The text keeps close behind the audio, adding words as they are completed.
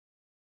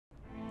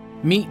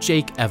Meet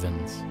Jake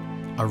Evans,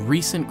 a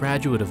recent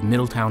graduate of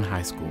Middletown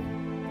High School.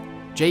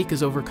 Jake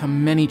has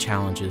overcome many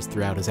challenges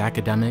throughout his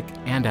academic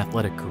and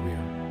athletic career.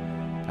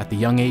 At the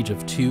young age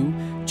of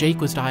 2, Jake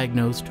was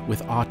diagnosed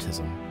with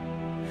autism.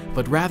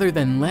 But rather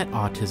than let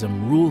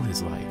autism rule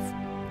his life,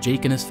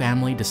 Jake and his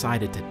family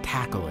decided to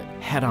tackle it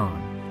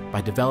head-on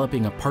by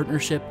developing a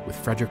partnership with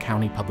Frederick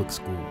County Public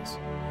Schools.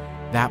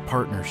 That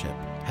partnership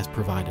has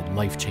provided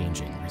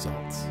life-changing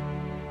results.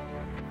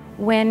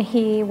 When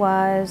he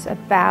was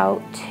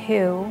about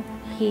 2,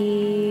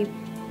 he,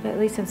 at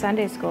least in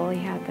Sunday school, he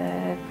had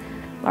the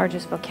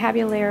largest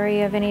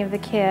vocabulary of any of the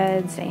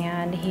kids,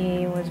 and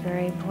he was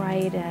very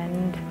bright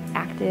and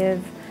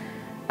active.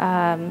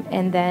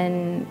 And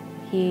then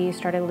he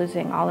started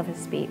losing all of his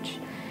speech.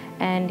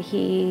 And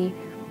he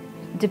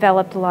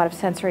developed a lot of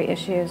sensory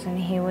issues, and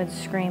he would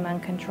scream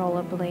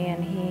uncontrollably,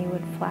 and he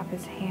would flap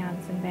his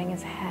hands and bang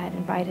his head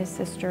and bite his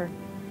sister.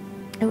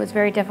 It was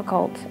very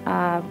difficult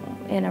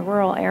in a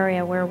rural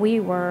area where we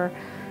were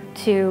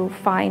to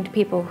find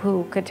people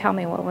who could tell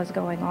me what was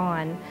going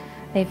on.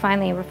 They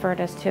finally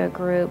referred us to a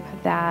group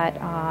that,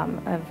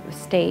 of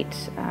state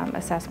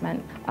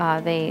assessment,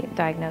 they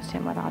diagnosed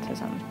him with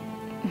autism.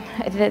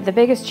 The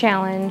biggest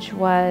challenge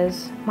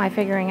was my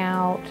figuring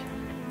out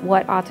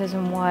what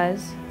autism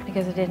was,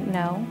 because I didn't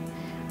know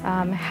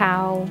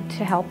how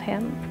to help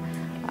him.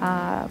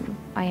 I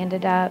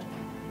ended up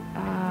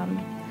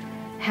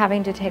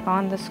having to take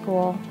on the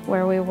school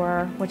where we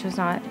were, which was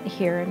not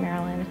here in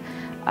Maryland,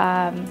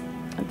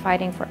 and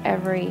fighting for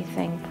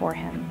everything for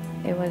him.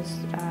 It was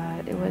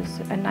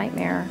a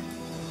nightmare.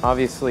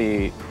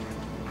 Obviously,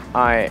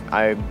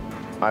 I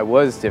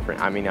was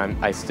different. I mean,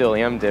 I still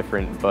am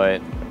different,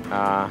 but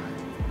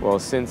well,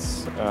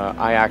 since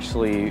I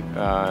actually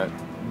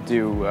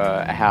do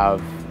have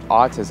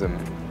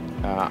autism,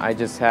 I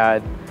just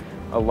had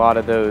a lot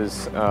of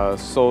those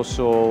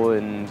social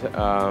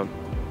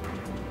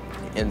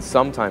and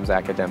sometimes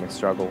academic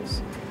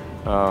struggles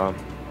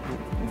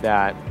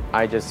that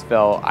I just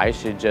felt I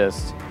should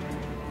just,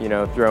 you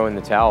know, throw in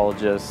the towel,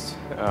 just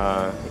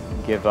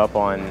give up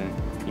on,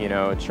 you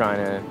know, trying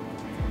to,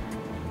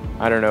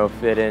 I don't know,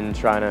 fit in,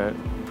 trying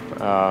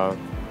to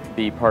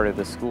be part of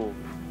the school.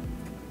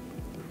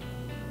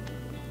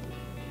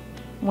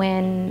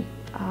 When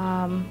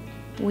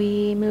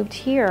we moved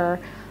here,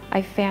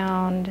 I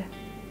found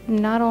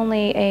not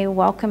only a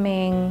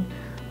welcoming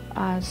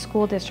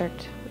school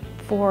district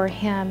for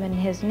him and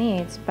his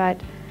needs,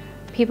 but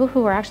people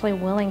who were actually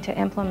willing to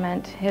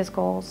implement his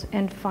goals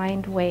and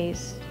find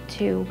ways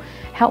to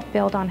help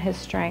build on his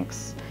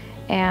strengths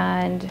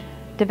and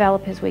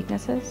develop his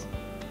weaknesses.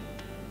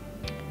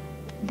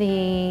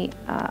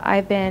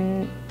 I've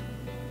been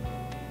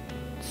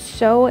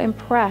so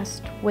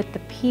impressed with the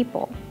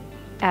people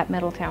at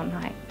Middletown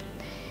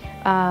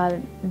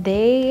High.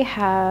 They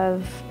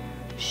have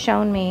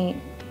shown me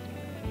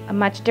a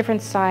much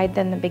different side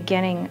than the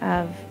beginning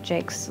of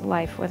Jake's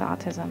life with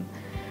autism.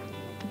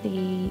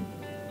 The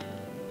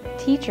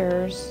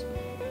teachers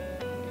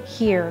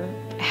here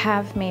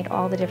have made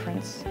all the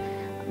difference.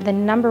 The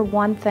number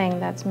one thing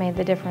that's made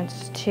the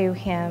difference to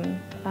him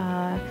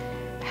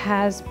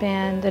has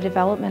been the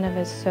development of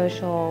his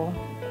social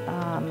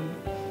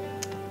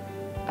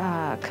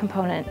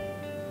component,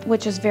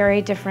 which is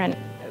very different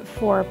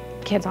for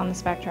kids on the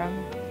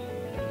spectrum.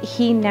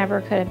 He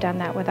never could have done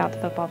that without the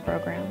football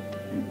program.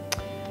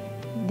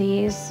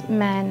 These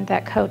men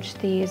that coach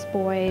these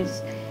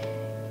boys,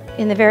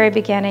 in the very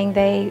beginning,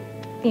 they,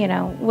 you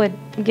know, would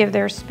give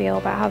their spiel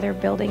about how they're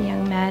building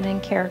young men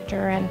and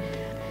character, and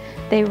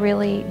they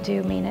really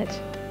do mean it.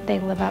 They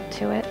live up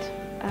to it.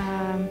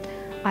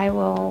 I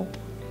will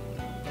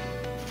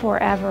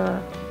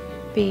forever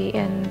be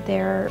in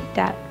their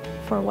debt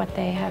for what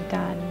they have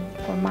done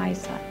for my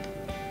son.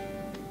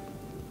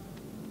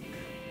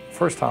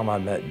 First time I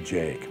met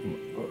Jake,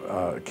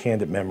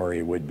 candid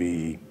memory would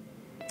be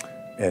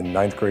in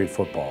 9th grade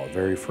football,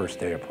 very first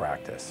day of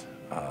practice.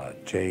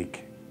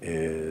 Jake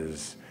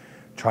is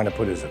trying to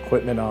put his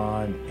equipment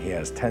on. He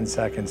has 10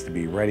 seconds to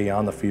be ready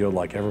on the field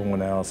like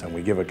everyone else, and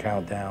we give a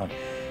countdown,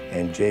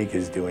 and Jake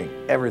is doing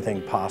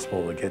everything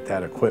possible to get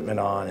that equipment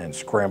on and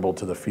scramble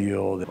to the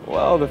field.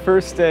 Well, the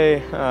first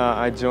day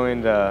I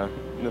joined the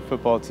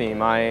football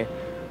team, I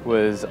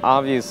was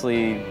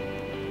obviously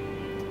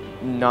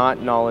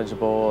not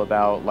knowledgeable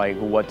about like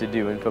what to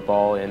do in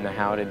football and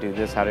how to do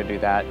this, how to do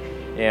that.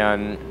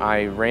 And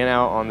I ran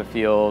out on the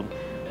field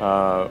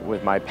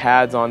with my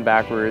pads on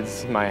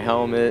backwards, my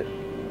helmet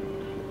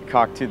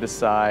cocked to the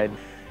side.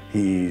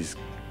 He's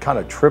kind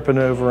of tripping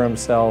over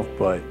himself,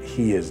 but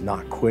he is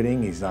not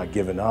quitting. He's not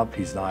giving up.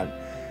 He's not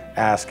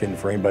asking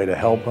for anybody to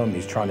help him.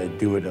 He's trying to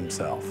do it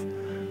himself.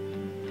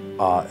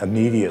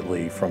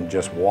 Immediately from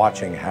just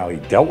watching how he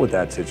dealt with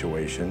that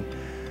situation,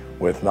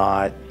 with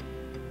not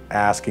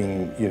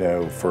asking, you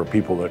know, for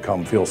people to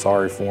come feel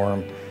sorry for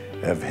him,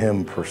 of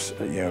him,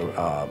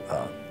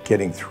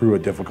 getting through a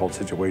difficult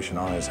situation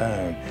on his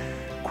own,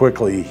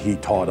 quickly he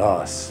taught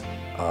us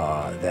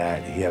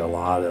that he had a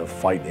lot of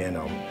fight in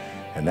him,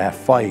 and that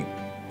fight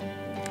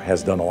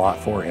has done a lot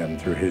for him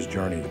through his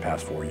journey the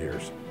past 4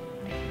 years.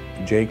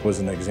 Jake was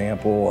an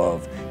example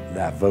of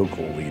that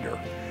vocal leader,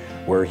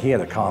 where he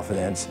had a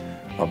confidence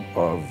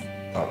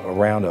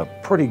around a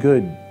pretty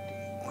good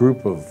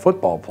group of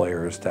football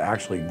players to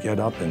actually get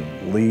up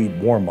and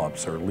lead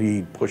warm-ups or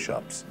lead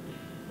push-ups.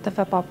 The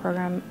football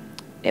program,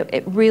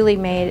 it really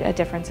made a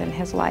difference in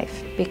his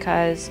life,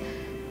 because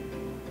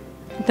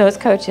those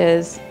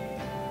coaches,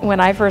 when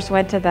I first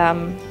went to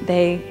them,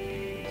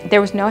 there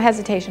was no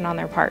hesitation on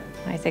their part.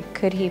 I said,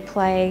 could he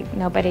play?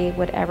 Nobody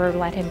would ever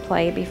let him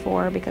play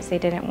before because they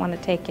didn't want to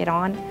take it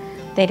on.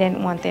 They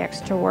didn't want the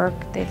extra work.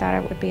 They thought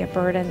it would be a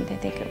burden. They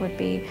think it would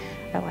be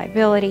a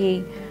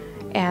liability.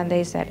 And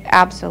they said,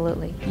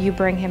 absolutely, you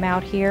bring him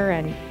out here.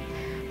 And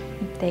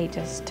they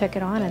just took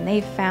it on, and they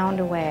found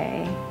a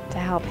way to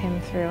help him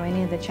through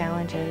any of the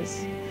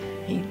challenges.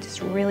 He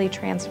just really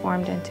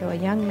transformed into a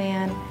young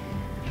man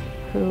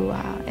who,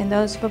 and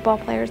those football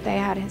players, they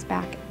had his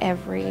back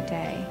every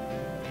day.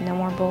 No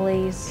more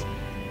bullies.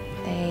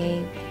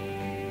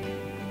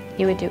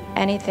 He would do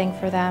anything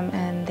for them,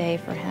 and they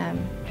for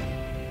him.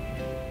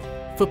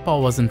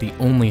 Football wasn't the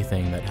only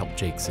thing that helped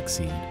Jake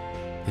succeed.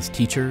 His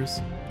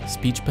teachers,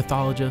 speech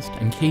pathologist,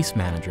 and case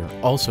manager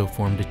also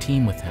formed a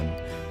team with him,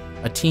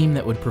 a team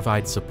that would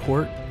provide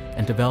support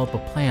and develop a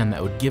plan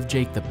that would give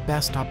Jake the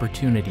best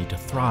opportunity to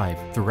thrive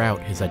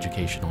throughout his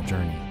educational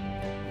journey.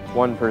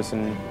 One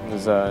person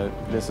was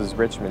Mrs.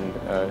 Richmond,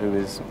 who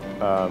is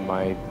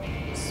my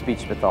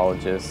speech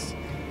pathologist.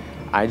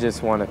 I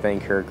just want to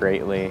thank her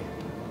greatly.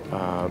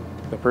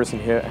 The person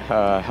who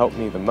helped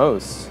me the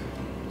most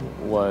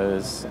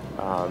was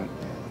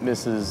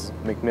Mrs.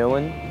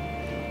 McMillan,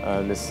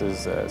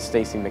 Mrs.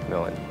 Stacy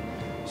McMillan.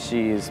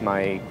 She is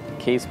my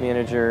case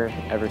manager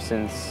ever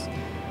since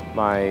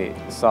my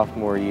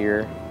sophomore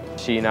year.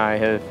 She and I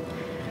have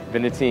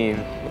been a team,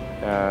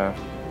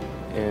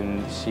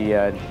 and she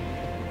had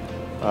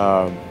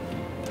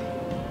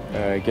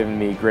given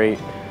me great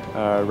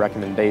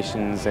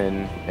recommendations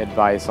and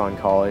advice on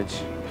college,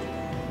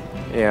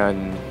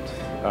 and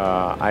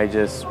I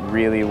just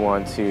really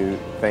want to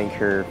thank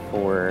her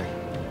for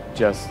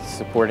just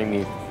supporting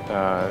me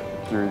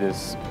through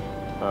this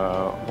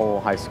whole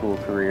high school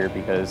career,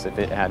 because if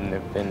it hadn't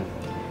have been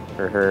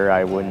for her,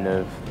 I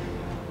wouldn't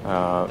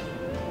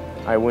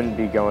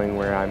be going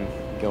where I'm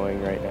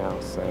going right now.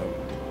 So,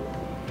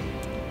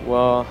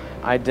 well,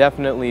 I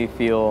definitely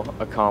feel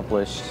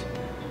accomplished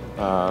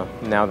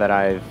now that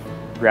I've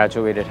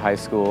graduated high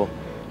school.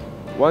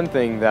 One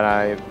thing that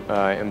I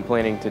am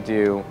planning to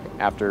do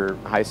after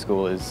high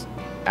school is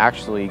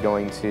actually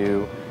going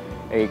to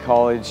a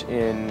college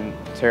in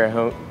Terre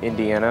Haute,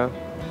 Indiana.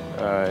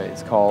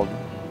 It's called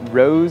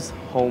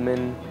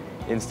Rose-Hulman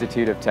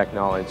Institute of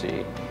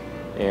Technology,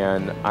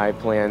 and I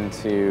plan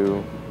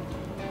to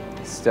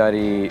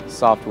study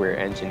software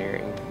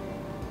engineering.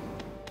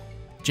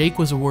 Jake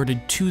was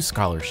awarded 2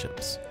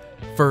 scholarships.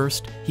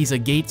 First, he's a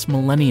Gates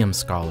Millennium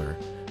Scholar,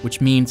 which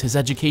means his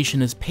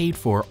education is paid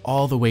for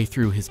all the way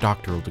through his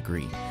doctoral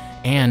degree,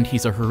 and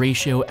he's a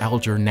Horatio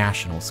Alger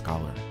National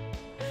Scholar.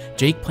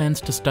 Jake plans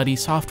to study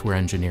software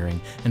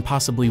engineering and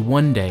possibly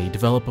one day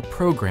develop a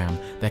program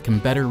that can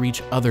better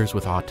reach others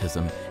with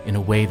autism in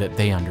a way that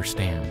they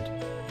understand.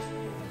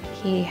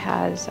 He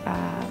has,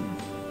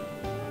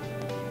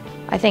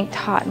 I think,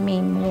 taught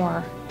me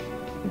more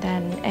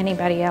than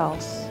anybody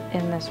else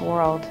in this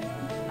world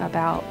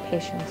about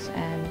patience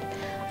and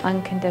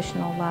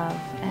unconditional love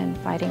and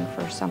fighting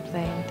for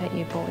something that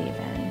you believe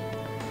in.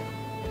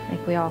 I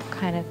think we all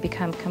kind of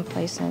become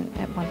complacent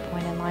at one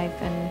point in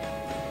life, and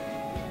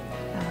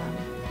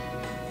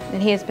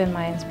he has been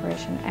my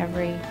inspiration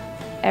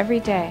every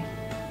day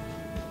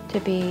to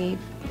be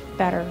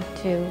better,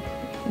 to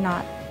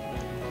not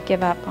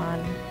give up on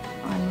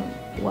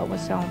what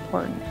was so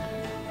important.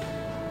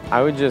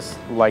 I would just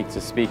like to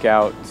speak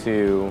out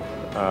to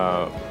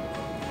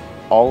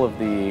all of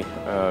the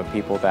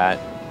people that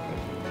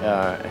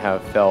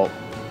have felt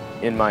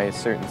in my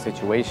certain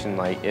situation,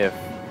 like if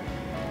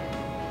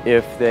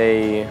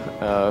they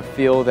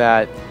feel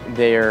that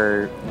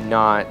they're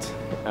not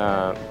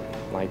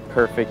like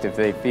perfect, if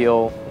they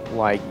feel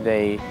like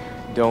they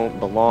don't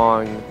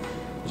belong,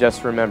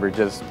 just remember,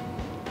 just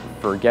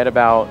forget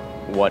about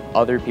what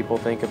other people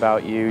think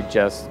about you.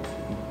 Just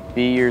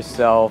be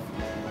yourself.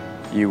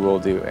 You will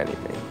do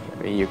anything.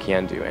 I mean, you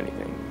can do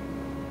anything.